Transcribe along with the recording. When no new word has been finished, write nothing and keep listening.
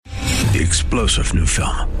The explosive new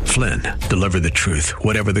film, Flynn, deliver the truth,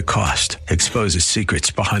 whatever the cost, exposes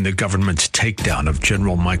secrets behind the government's takedown of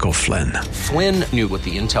General Michael Flynn. Flynn knew what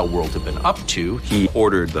the intel world had been up to. He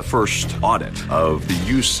ordered the first audit of the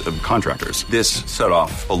use of contractors. This set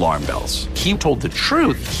off alarm bells. He told the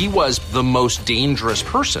truth. He was the most dangerous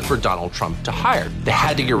person for Donald Trump to hire. They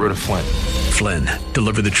had to get rid of Flynn. Flynn,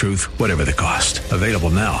 deliver the truth, whatever the cost. Available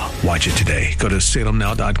now. Watch it today. Go to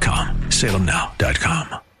salemnow.com.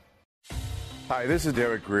 salemnow.com. Hi, this is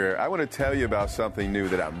Derek Greer. I want to tell you about something new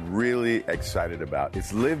that I'm really excited about.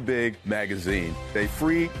 It's Live Big Magazine, a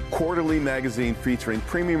free quarterly magazine featuring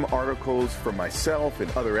premium articles from myself and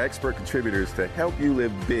other expert contributors to help you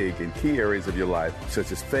live big in key areas of your life,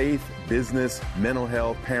 such as faith, business, mental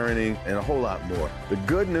health, parenting, and a whole lot more. The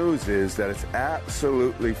good news is that it's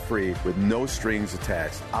absolutely free with no strings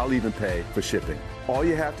attached. I'll even pay for shipping. All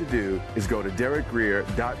you have to do is go to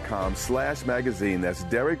DerekGreer.com/magazine. That's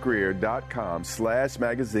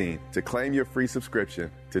DerekGreer.com/magazine to claim your free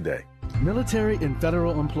subscription today. Military and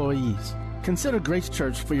federal employees. Consider Grace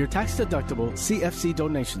Church for your tax-deductible CFC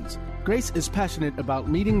donations. Grace is passionate about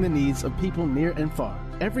meeting the needs of people near and far.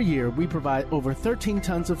 Every year, we provide over 13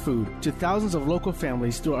 tons of food to thousands of local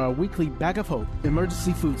families through our weekly Bag of Hope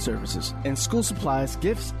emergency food services and school supplies,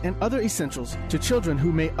 gifts, and other essentials to children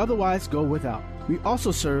who may otherwise go without. We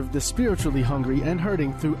also serve the spiritually hungry and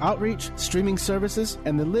hurting through outreach, streaming services,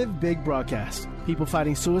 and the Live Big broadcast. People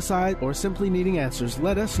fighting suicide or simply needing answers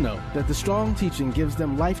let us know that the strong teaching gives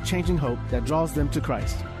them life-changing hope that draws them to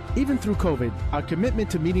Christ. Even through COVID, our commitment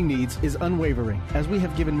to meeting needs is unwavering, as we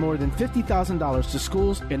have given more than $50,000 to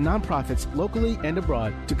schools and nonprofits locally and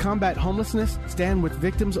abroad to combat homelessness, stand with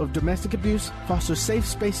victims of domestic abuse, foster safe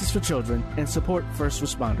spaces for children, and support first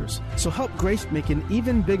responders. So help Grace make an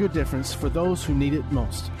even bigger difference for those who need it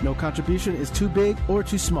most. No contribution is too big or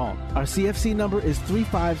too small. Our CFC number is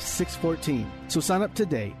 35614. So sign up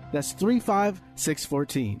today. That's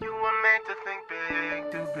 35614. You were meant to think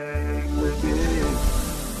big, do big, live big.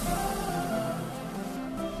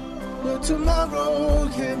 Your tomorrow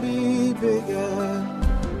can be bigger.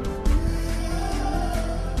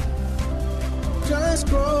 Just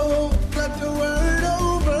grow, let the word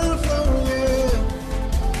overflow,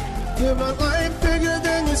 yeah. Live a life bigger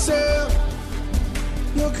than yourself.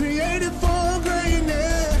 You're created for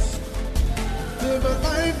greatness. Live a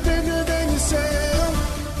life bigger than yourself.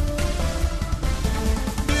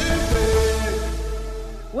 Live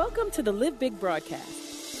big. Welcome to the Live Big broadcast.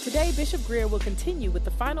 Today, Bishop Greer will continue with the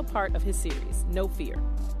final part of his series, No Fear.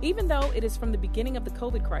 Even though it is from the beginning of the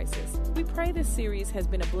COVID crisis, we pray this series has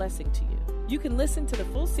been a blessing to you. You can listen to the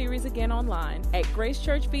full series again online at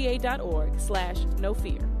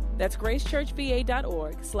gracechurchva.org/nofear. That's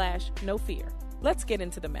gracechurchva.org/nofear. Let's get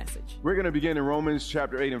into the message. We're going to begin in Romans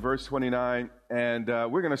chapter 8 and verse 29, and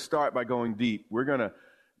we're going to start by going deep. We're going to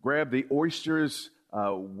grab the oysters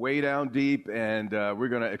way down deep, and we're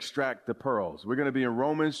going to extract the pearls. We're going to be in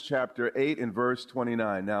Romans chapter 8 and verse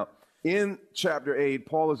 29. Now, in chapter 8,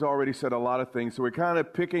 Paul has already said a lot of things, so we're kind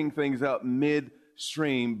of picking things up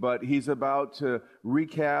midstream, but he's about to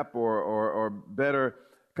recap or better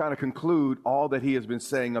kind of conclude all that he has been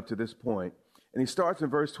saying up to this point. And he starts in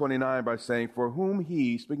verse 29 by saying, for whom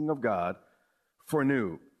he, speaking of God,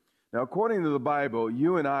 foreknew. Now, according to the Bible,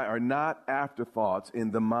 you and I are not afterthoughts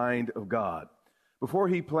in the mind of God. Before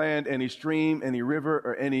he planned any stream, any river,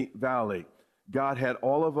 or any valley, God had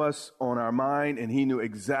all of us on our mind, and he knew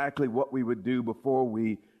exactly what we would do before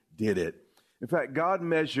we did it. In fact, God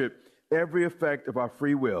measured every effect of our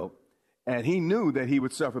free will, and he knew that he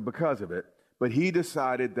would suffer because of it, but he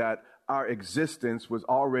decided that our existence was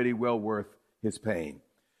already well worth his pain.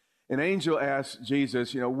 An angel asked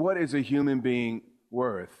Jesus, what is a human being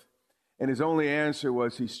worth? And his only answer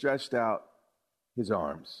was he stretched out his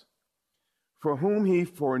arms. For whom he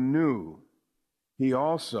foreknew, he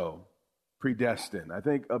also predestined. I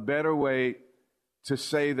think a better way to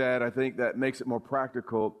say that, I think that makes it more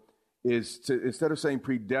practical, is to, instead of saying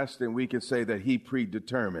predestined, we can say that he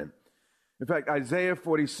predetermined. In fact, Isaiah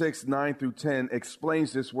 46, 9 through 10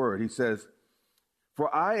 explains this word. He says,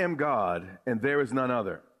 for I am God, and there is none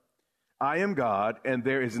other. I am God, and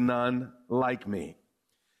there is none like me.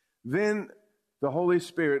 Then the Holy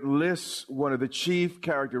Spirit lists one of the chief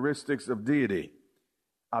characteristics of deity,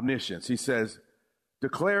 omniscience. He says,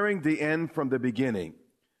 declaring the end from the beginning.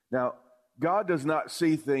 Now, God does not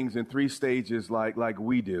see things in three stages like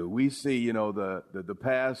we do. We see, the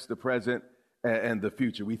past, the present, and the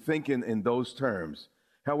future. We think in those terms.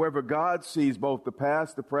 However, God sees both the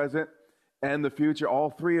past, the present, and the future, all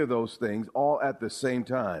three of those things, all at the same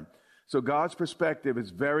time. So God's perspective is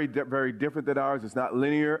very, very different than ours. It's not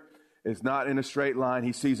linear. It's not in a straight line.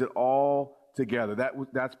 He sees it all together.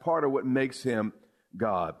 That's part of what makes him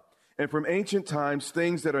God. And from ancient times,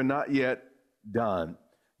 things that are not yet done.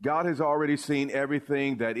 God has already seen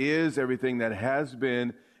everything that is, everything that has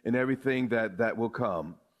been, and everything that will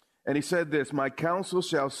come. And he said this, my counsel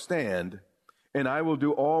shall stand, and I will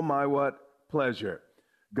do all my what? Pleasure.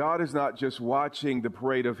 God is not just watching the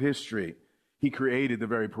parade of history. He created the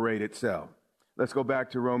very parade itself. Let's go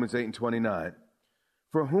back to Romans 8:29.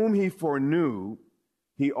 For whom he foreknew,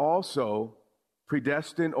 he also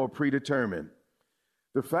predestined or predetermined.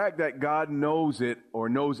 The fact that God knows it or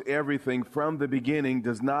knows everything from the beginning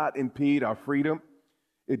does not impede our freedom.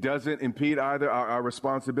 It doesn't impede either our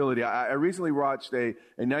responsibility. I recently watched a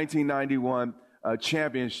 1991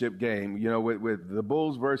 championship game, with the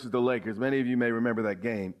Bulls versus the Lakers. Many of you may remember that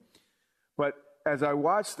game. But as I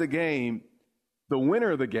watched the game, the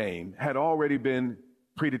winner of the game had already been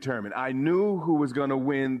predetermined. I knew who was going to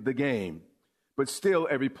win the game. But still,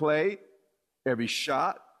 every play, every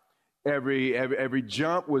shot, every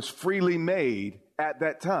jump was freely made at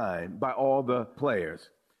that time by all the players.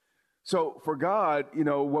 So for God,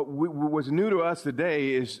 what was new to us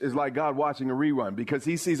today is like God watching a rerun because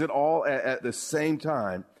he sees it all at the same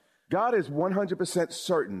time. God is 100%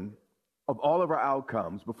 certain of all of our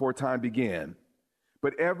outcomes before time began,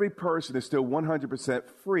 but every person is still 100%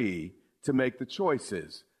 free to make the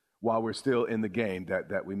choices while we're still in the game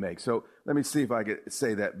that we make. So let me see if I can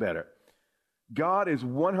say that better. God is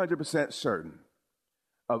 100% certain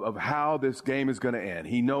of how this game is going to end.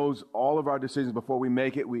 He knows all of our decisions before we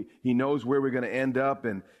make it. He knows where we're going to end up,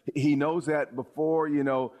 and he knows that before,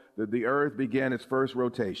 the earth began its first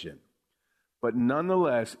rotation. But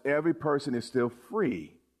nonetheless, every person is still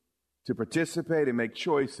free to participate and make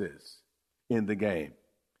choices in the game.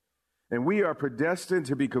 And we are predestined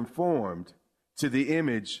to be conformed to the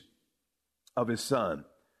image of his Son.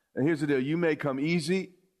 And here's the deal. You may come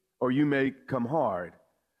easy or you may come hard,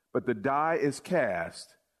 but the die is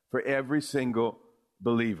cast for every single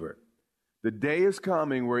believer. The day is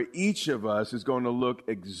coming where each of us is going to look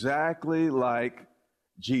exactly like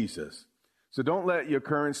Jesus. So don't let your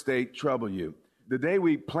current state trouble you. The day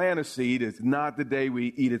we plant a seed is not the day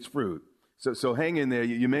we eat its fruit. So hang in there.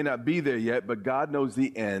 You may not be there yet, but God knows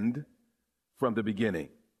the end from the beginning.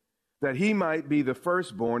 That he might be the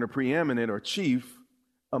firstborn or preeminent or chief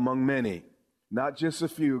among many. Not just a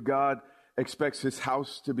few. God expects his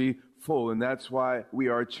house to be full, and that's why we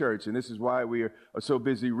are a church, and this is why we are so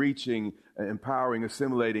busy reaching, empowering,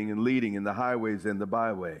 assimilating, and leading in the highways and the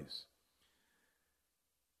byways.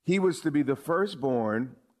 He was to be the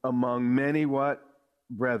firstborn among many what?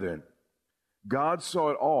 Brethren. God saw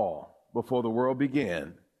it all before the world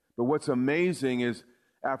began, but what's amazing is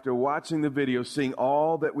after watching the video, seeing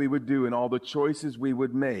all that we would do and all the choices we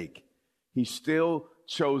would make, he still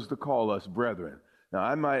chose to call us brethren. Now,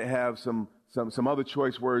 I might have some other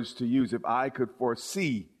choice words to use if I could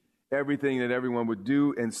foresee everything that everyone would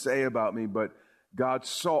do and say about me, but God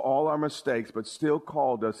saw all our mistakes, but still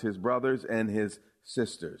called us his brothers and his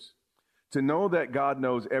sisters. To know that God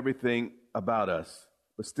knows everything about us,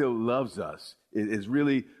 but still loves us, is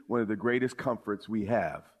really one of the greatest comforts we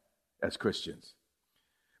have as Christians.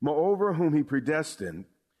 Moreover, whom he predestined,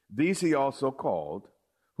 these he also called.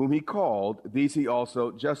 Whom he called, these he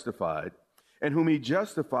also justified. And whom he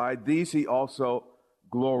justified, these he also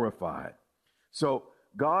glorified. So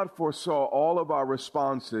God foresaw all of our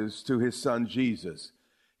responses to his son Jesus.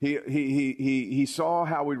 He saw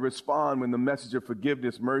how we'd respond when the message of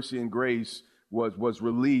forgiveness, mercy, and grace was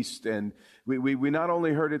released. And we not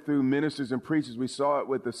only heard it through ministers and preachers, we saw it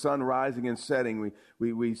with the sun rising and setting.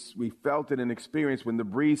 We felt it and experienced when the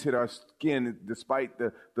breeze hit our skin, despite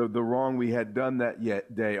the wrong we had done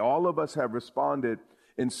that day. All of us have responded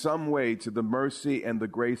in some way to the mercy and the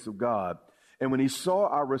grace of God. And when he saw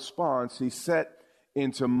our response, he set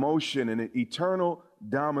into motion an eternal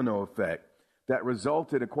domino effect that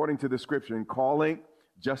resulted, according to the scripture, in calling,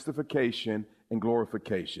 justification, and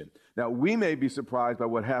glorification. Now, we may be surprised by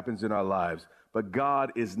what happens in our lives, but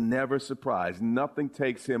God is never surprised. Nothing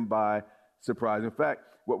takes him by surprise. In fact,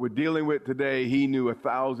 what we're dealing with today, he knew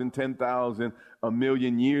 1,000, 10,000,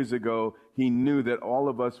 1,000,000 years ago. He knew that all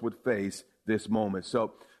of us would face this moment.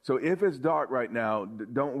 So if it's dark right now,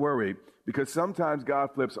 don't worry, because sometimes God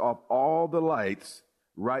flips off all the lights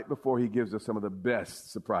right before he gives us some of the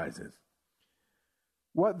best surprises.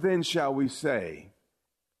 What then shall we say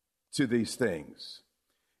to these things?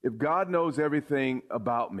 If God knows everything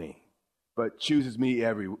about me, but chooses me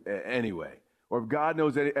anyway, or if God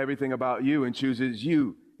knows everything about you and chooses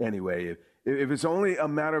you anyway, if it's only a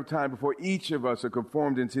matter of time before each of us are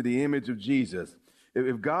conformed into the image of Jesus,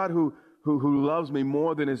 if God who who loves me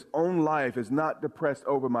more than his own life is not depressed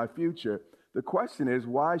over my future. The question is,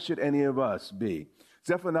 why should any of us be?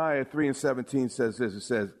 Zephaniah 3:17 says this. It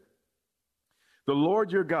says, the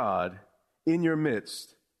Lord your God in your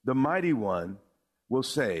midst, the mighty one, will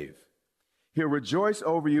save. He'll rejoice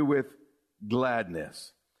over you with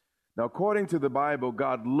gladness. Now, according to the Bible,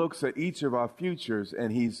 God looks at each of our futures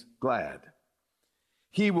and he's glad.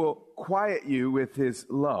 He will quiet you with his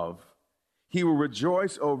love. He will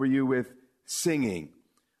rejoice over you with singing.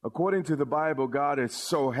 According to the Bible, God is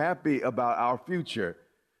so happy about our future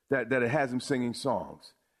that it has him singing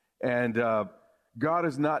songs. And God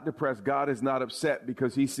is not depressed. God is not upset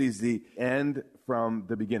because he sees the end from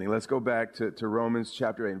the beginning. Let's go back to Romans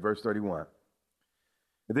chapter 8 and verse 31.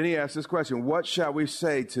 And then he asks this question, what shall we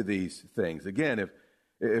say to these things? Again,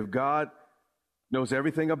 if God knows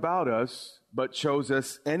everything about us but chose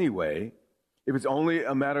us anyway, if it's only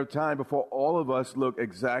a matter of time before all of us look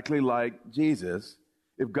exactly like Jesus,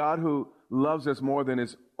 if God who loves us more than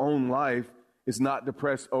his own life is not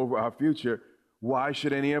depressed over our future, why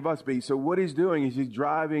should any of us be? So what he's doing is he's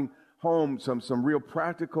driving home some real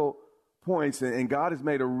practical points, and God has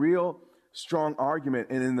made a real strong argument.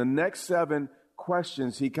 And in the next 7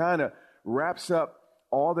 questions, he kind of wraps up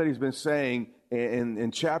all that he's been saying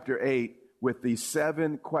in chapter 8 with these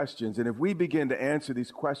 7 questions. And if we begin to answer these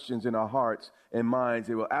questions in our hearts and minds,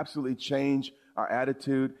 it will absolutely change our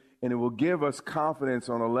attitude, and it will give us confidence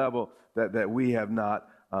on a level that we have not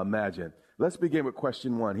imagined. Let's begin with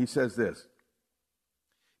question 1. He says this,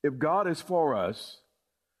 if God is for us,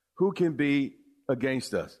 who can be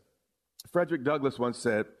against us? Frederick Douglass once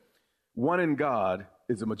said, one in God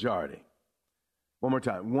is a majority. One more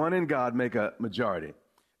time. One in God make a majority.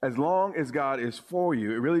 As long as God is for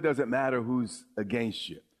you, it really doesn't matter who's against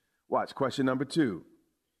you. Watch question number 2.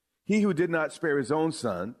 He who did not spare his own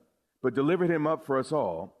son, but delivered him up for us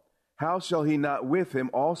all, how shall he not with him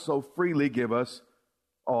also freely give us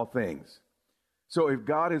all things? So if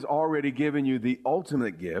God has already given you the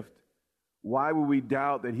ultimate gift, why would we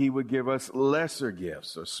doubt that he would give us lesser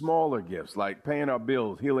gifts or smaller gifts, like paying our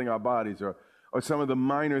bills, healing our bodies, or some of the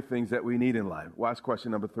minor things that we need in life? Watch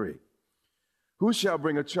question number 3. Who shall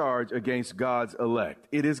bring a charge against God's elect?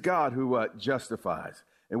 It is God who justifies.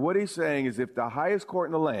 And what he's saying is if the highest court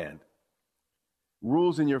in the land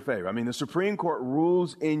rules in your favor, I mean, the Supreme Court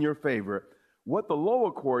rules in your favor, what the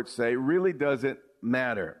lower courts say really doesn't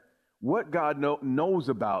matter. What God knows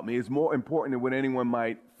about me is more important than what anyone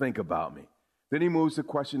might think about me. Then he moves to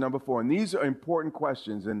question number 4. And these are important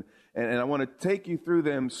questions, and I want to take you through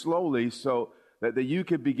them slowly so that you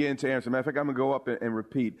could begin to answer. Matter of fact, I'm going to go up and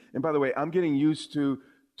repeat. And by the way, I'm getting used to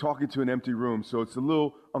talking to an empty room, so it's a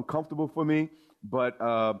little uncomfortable for me, but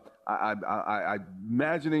I'm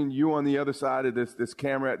imagining you on the other side of this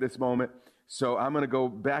camera at this moment. So I'm going to go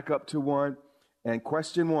back up to 1. And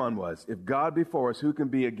question 1 was, if God be for us, who can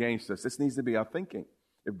be against us? This needs to be our thinking.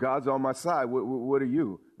 If God's on my side, what are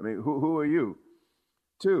you? I mean, who are you?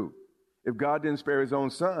 2, if God didn't spare his own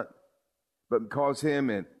son, but caused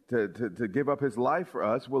him to give up his life for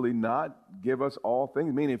us, will he not give us all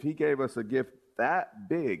things? Meaning, if he gave us a gift that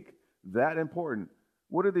big, that important,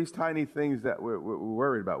 what are these tiny things that we're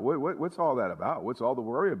worried about? What's all that about? What's all the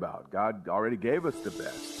worry about? God already gave us the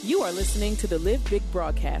best. You are listening to the Live Big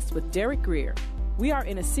broadcast with Derek Grier. We are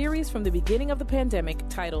in a series from the beginning of the pandemic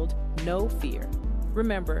titled No Fear.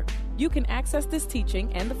 Remember, you can access this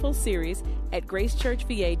teaching and the full series at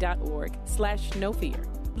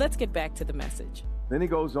gracechurchva.org/nofear. Let's get back to the message. Then he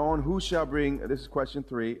goes on, who shall bring, this is question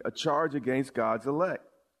 3, a charge against God's elect?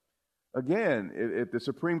 Again, if the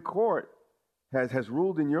Supreme Court has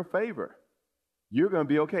ruled in your favor, you're going to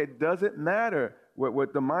be okay. It doesn't matter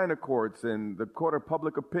what the minor courts and the court of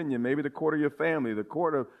public opinion, maybe the court of your family, the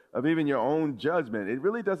court of even your own judgment. It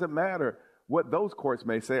really doesn't matter what those courts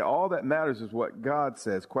may say. All that matters is what God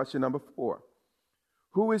says. Question number 4.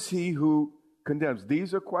 Who is he who condemns?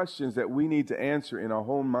 These are questions that we need to answer in our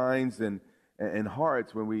own minds and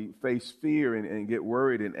hearts when we face fear and get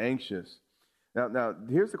worried and anxious. Now,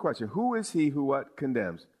 here's the question. Who is he who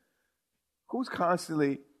condemns? Who's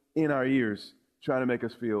constantly in our ears trying to make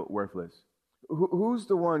us feel worthless? Who's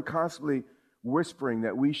the one constantly whispering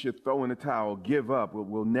that we should throw in the towel, give up,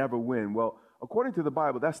 we'll never win? Well, according to the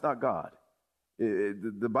Bible, that's not God.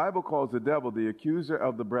 The Bible calls the devil the accuser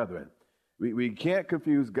of the brethren. We can't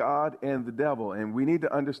confuse God and the devil, and we need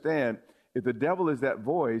to understand if the devil is that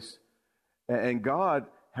voice and God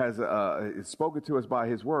has spoken to us by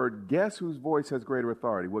his word, guess whose voice has greater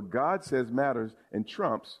authority? What God says matters and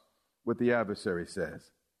trumps what the adversary says.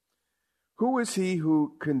 Who is he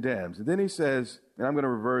who condemns? And then he says, and I'm going to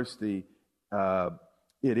reverse the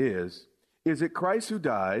it is it Christ who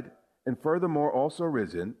died and furthermore also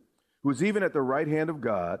risen, who is even at the right hand of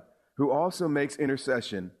God, who also makes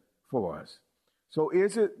intercession for us. So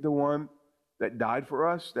is it the one that died for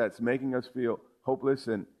us that's making us feel hopeless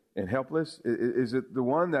and helpless? Is it the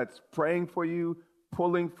one that's praying for you,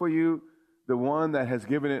 pulling for you, the one that has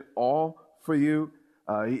given it all for you?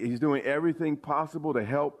 He's doing everything possible to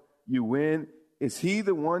help you win. Is he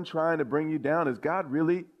the one trying to bring you down? Is God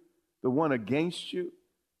really the one against you?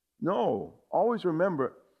 No. Always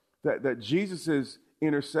remember that Jesus'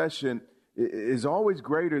 intercession is always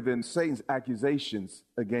greater than Satan's accusations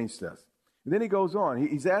against us. And then he goes on.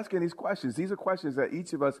 He's asking these questions. These are questions that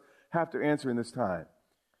each of us have to answer in this time.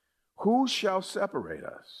 Who shall separate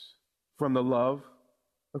us from the love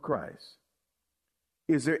of Christ?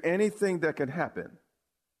 Is there anything that can happen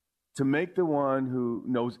to make the one who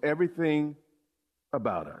knows everything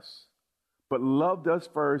about us, but loved us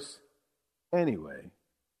first anyway,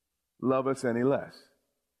 love us any less?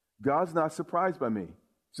 God's not surprised by me.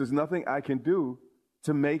 So there's nothing I can do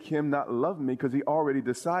to make him not love me, because he already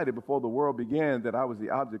decided before the world began that I was the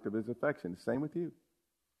object of his affection. Same with you.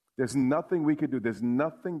 There's nothing we could do. There's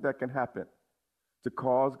nothing that can happen to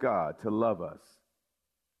cause God to love us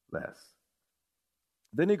less.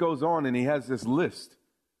 Then he goes on and he has this list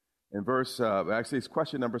in actually it's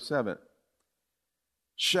question number 7.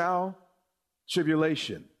 Shall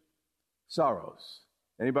tribulation, sorrows.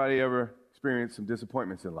 Anybody ever experienced some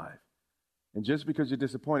disappointments in life? And just because you're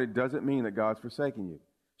disappointed doesn't mean that God's forsaken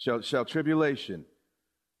you. Shall tribulation,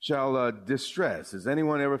 shall distress. Has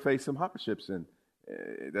anyone ever faced some hardships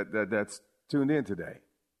that's tuned in today?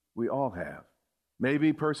 We all have.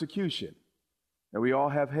 Maybe persecution. And we all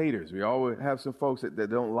have haters. We all have some folks that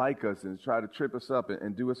don't like us and try to trip us up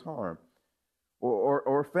and do us harm.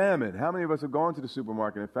 Or famine. How many of us have gone to the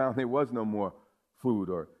supermarket and found there was no more food,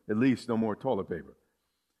 or at least no more toilet paper?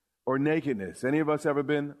 Or nakedness. Any of us ever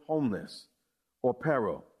been homeless? Or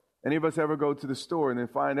peril? Any of us ever go to the store and then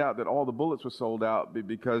find out that all the bullets were sold out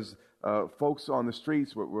because folks on the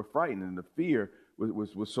streets were frightened and the fear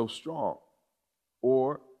was so strong?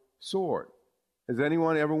 Or sword. Has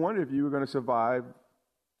anyone ever wondered if you were going to survive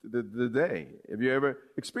the day? Have you ever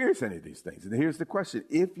experienced any of these things? And here's the question.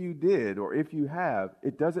 If you did, or if you have,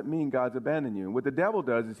 it doesn't mean God's abandoned you. And what the devil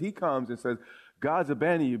does is he comes and says, God's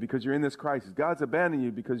abandoned you because you're in this crisis. God's abandoned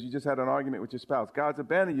you because you just had an argument with your spouse. God's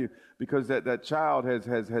abandoned you because that child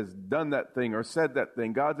has done that thing or said that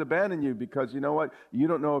thing. God's abandoned you because, you know what? You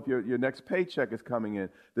don't know if your next paycheck is coming in.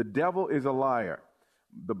 The devil is a liar.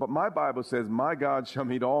 But my Bible says, my God shall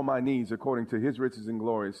meet all my needs according to his riches and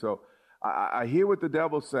glory. So I hear what the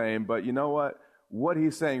devil's saying, but you know what? What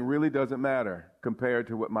he's saying really doesn't matter compared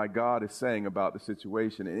to what my God is saying about the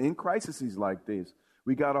situation. And in crises like these,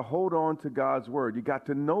 we got to hold on to God's word. You got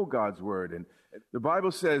to know God's word. And the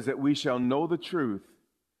Bible says that we shall know the truth,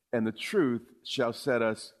 and the truth shall set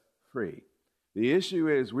us free. The issue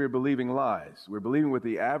is we're believing lies. We're believing what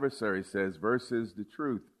the adversary says versus the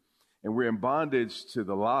truth. And we're in bondage to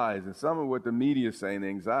the lies. And some of what the media is saying, the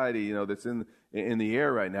anxiety, that's in the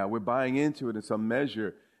air right now, we're buying into it in some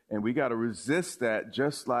measure. And we got to resist that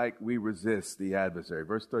just like we resist the adversary.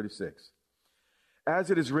 Verse 36. As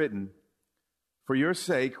it is written, for your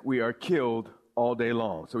sake we are killed all day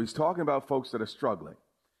long. So he's talking about folks that are struggling.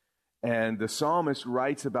 And the psalmist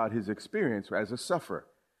writes about his experience as a sufferer.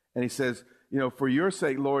 And he says, for your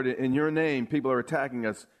sake, Lord, in your name, people are attacking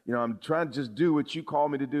us. I'm trying to just do what you call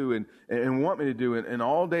me to do and want me to do. And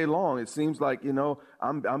all day long, it seems like,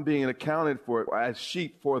 I'm being accounted for as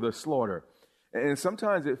sheep for the slaughter. And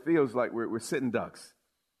sometimes it feels like we're sitting ducks,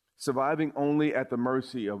 surviving only at the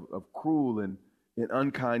mercy of cruel and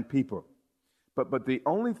unkind people. But the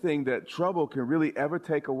only thing that trouble can really ever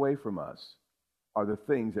take away from us are the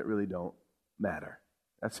things that really don't matter.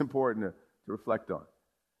 That's important to reflect on.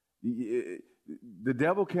 The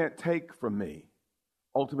devil can't take from me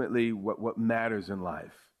ultimately what matters in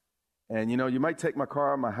life. And, you might take my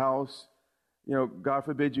car, my house. God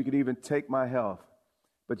forbid you could even take my health.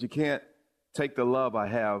 But you can't take the love I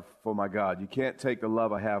have for my God. You can't take the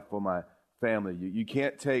love I have for my family. You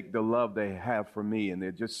can't take the love they have for me. And there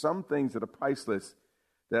are just some things that are priceless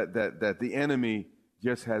that the enemy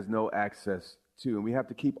just has no access to. And we have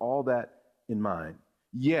to keep all that in mind.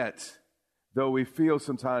 Yet, though we feel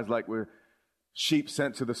sometimes like we're sheep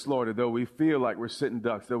sent to the slaughter, though we feel like we're sitting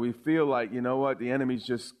ducks, though we feel like, the enemy's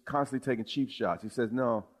just constantly taking cheap shots, he says,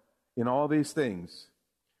 no, in all these things,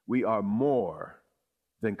 we are more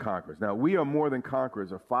than conquerors. Now, we are more than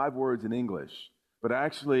conquerors are 5 words in English, but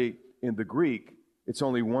actually in the Greek, it's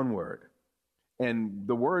only one word. And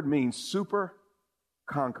the word means super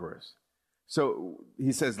conquerors. So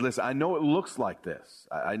he says, listen, I know it looks like this.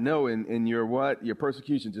 I know in your what? Your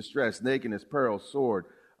persecution, distress, nakedness, peril, sword,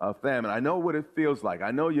 famine. I know what it feels like.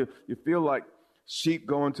 I know you feel like sheep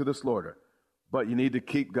going to the slaughter, but you need to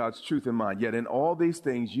keep God's truth in mind. Yet in all these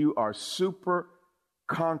things, you are super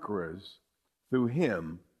conquerors through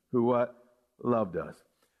him who what? Loved us.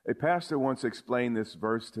 A pastor once explained this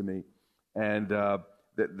verse to me, and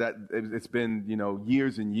that it's been,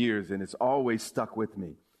 years and years, and it's always stuck with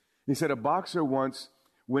me. He said a boxer once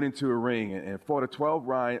went into a ring and fought a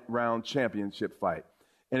 12-round championship fight.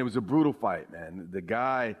 And it was a brutal fight, man. The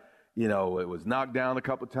guy, it was knocked down a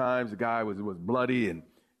couple of times. The guy was bloody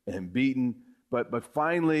and beaten. But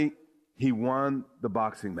finally, he won the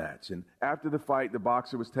boxing match. And after the fight, the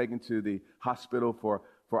boxer was taken to the hospital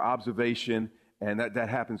for observation. And that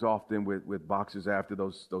happens often with boxers after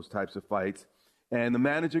those types of fights. And the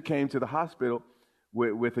manager came to the hospital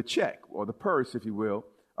with a check, or the purse, if you will,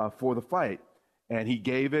 for the fight, and he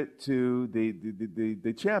gave it to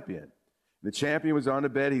the champion. The champion was on the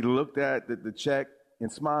bed. He looked at the check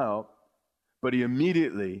and smiled, but he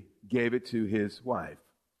immediately gave it to his wife.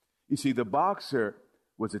 You see, the boxer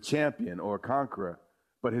was a champion or a conqueror,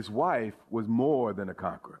 but his wife was more than a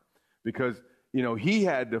conqueror because, he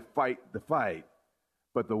had to fight the fight,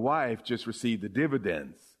 but the wife just received the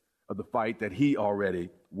dividends of the fight that he already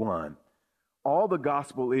won. All the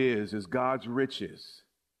gospel is God's riches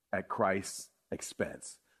at Christ's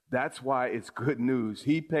expense. That's why it's good news.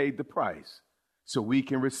 He paid the price so we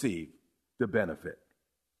can receive the benefit.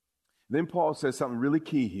 Then Paul says something really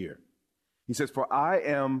key here. He says, for I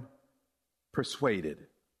am persuaded.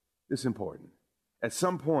 This is important. At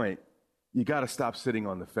some point, you got to stop sitting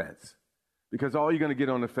on the fence because all you're going to get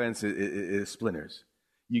on the fence is splinters.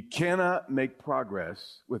 You cannot make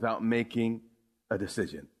progress without making a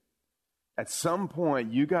decision. At some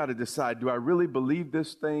point, you got to decide, do I really believe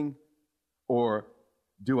this thing or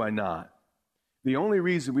do I not? The only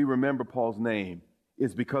reason we remember Paul's name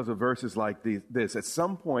is because of verses like this. At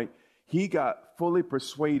some point, he got fully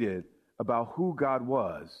persuaded about who God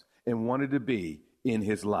was and wanted to be in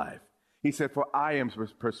his life. He said, for I am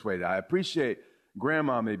persuaded. I appreciate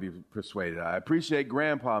grandma may be persuaded. I appreciate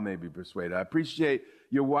grandpa may be persuaded. I appreciate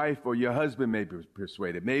your wife or your husband may be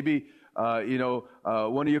persuaded. Maybe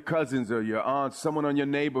one of your cousins or your aunts, someone on your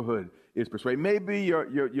neighborhood is persuaded. Maybe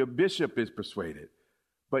your bishop is persuaded.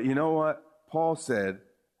 But you know what? Paul said,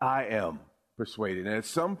 I am persuaded. And at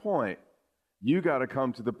some point, you got to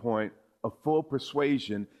come to the point of full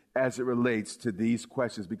persuasion as it relates to these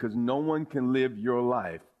questions because no one can live your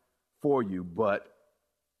life for you but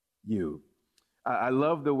you. I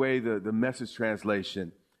love the way the Message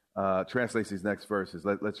translation translates these next verses.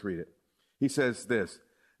 Let's read it. He says this,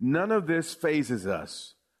 none of this phases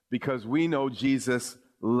us because we know Jesus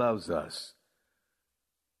loves us.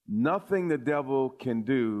 Nothing the devil can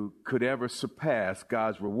do could ever surpass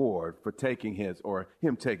God's reward for taking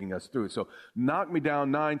him taking us through. So knock me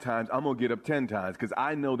down 9 times, I'm going to get up 10 times because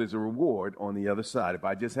I know there's a reward on the other side if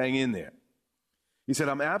I just hang in there. He said,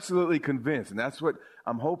 I'm absolutely convinced, and that's what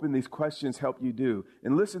I'm hoping these questions help you do.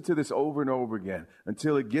 And listen to this over and over again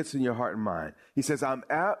until it gets in your heart and mind. He says, I'm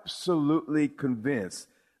absolutely convinced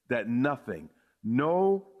that nothing,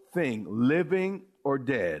 no thing, living or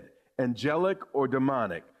dead, angelic or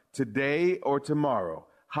demonic, today or tomorrow,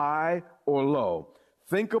 high or low,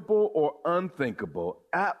 thinkable or unthinkable,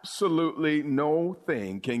 absolutely no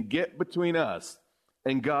thing can get between us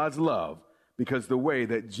and God's love because the way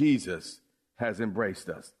that Jesus has embraced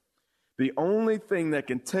us. The only thing that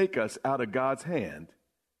can take us out of God's hand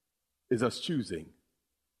is us choosing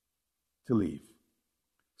to leave.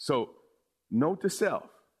 So note to self,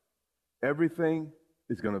 everything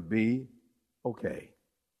is going to be okay.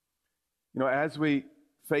 As we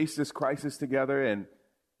face this crisis together, and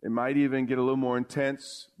it might even get a little more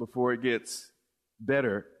intense before it gets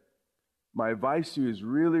better, my advice to you is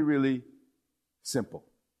really, really simple.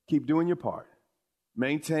 Keep doing your part.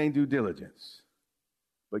 Maintain due diligence,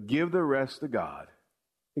 but give the rest to God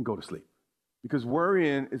and go to sleep. Because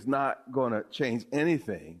worrying is not going to change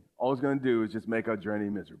anything. All it's going to do is just make our journey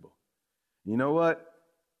miserable. You know what?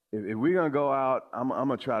 If we're going to go out, I'm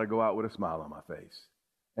going to try to go out with a smile on my face.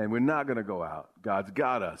 And we're not going to go out. God's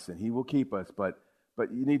got us, and he will keep us. But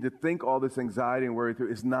you need to think all this anxiety and worry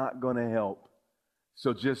through. It's not going to help.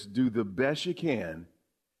 So just do the best you can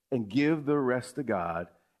and give the rest to God.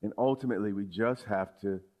 And ultimately, we just have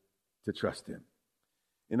to trust him.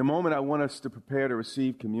 In a moment, I want us to prepare to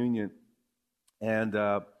receive communion. And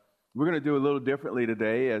we're going to do a little differently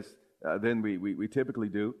today than we typically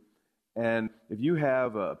do. And if you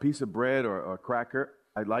have a piece of bread or a cracker,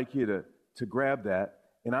 I'd like you to grab that.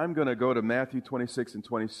 And I'm going to go to Matthew 26 and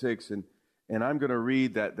 26. And And I'm going to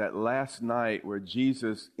read that last night where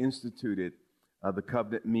Jesus instituted the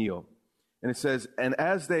covenant meal. And it says, and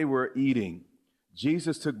as they were eating,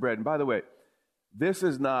 Jesus took bread. And by the way, this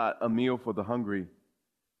is not a meal for the hungry.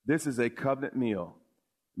 This is a covenant meal,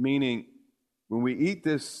 meaning when we eat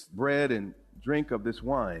this bread and drink of this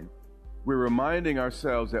wine, we're reminding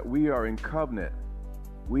ourselves that we are in covenant.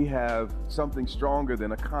 We have something stronger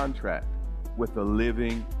than a contract with the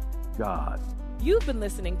living God. You've been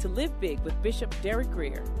listening to Live Big with Bishop Derek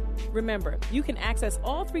Grier. Remember, you can access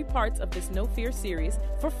all 3 parts of this No Fear series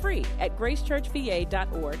for free at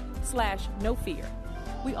gracechurchva.org/no fear.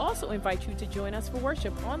 We also invite you to join us for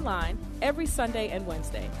worship online every Sunday and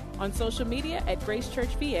Wednesday, on social media at Grace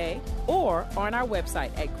Church VA, or on our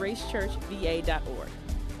website at gracechurchva.org.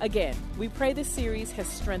 Again, we pray this series has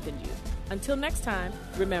strengthened you. Until next time,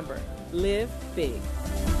 remember, live big.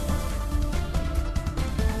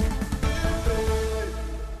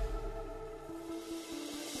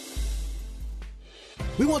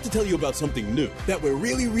 We want to tell you about something new that we're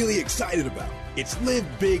really excited about. It's Live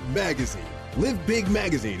Big Magazine. Live Big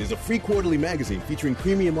Magazine is a free quarterly magazine featuring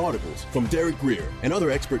premium articles from Derek Grier and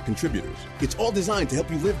other expert contributors. It's all designed to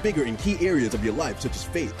help you live bigger in key areas of your life, such as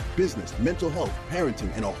faith, business, mental health,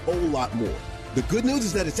 parenting, and a whole lot more. The good news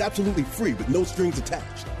is that it's absolutely free with no strings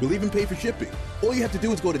attached. We'll even pay for shipping. All you have to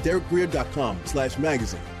do is go to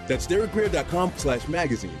derekgrier.com/magazine. That's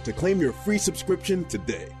derekgrier.com/magazine to claim your free subscription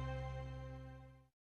today.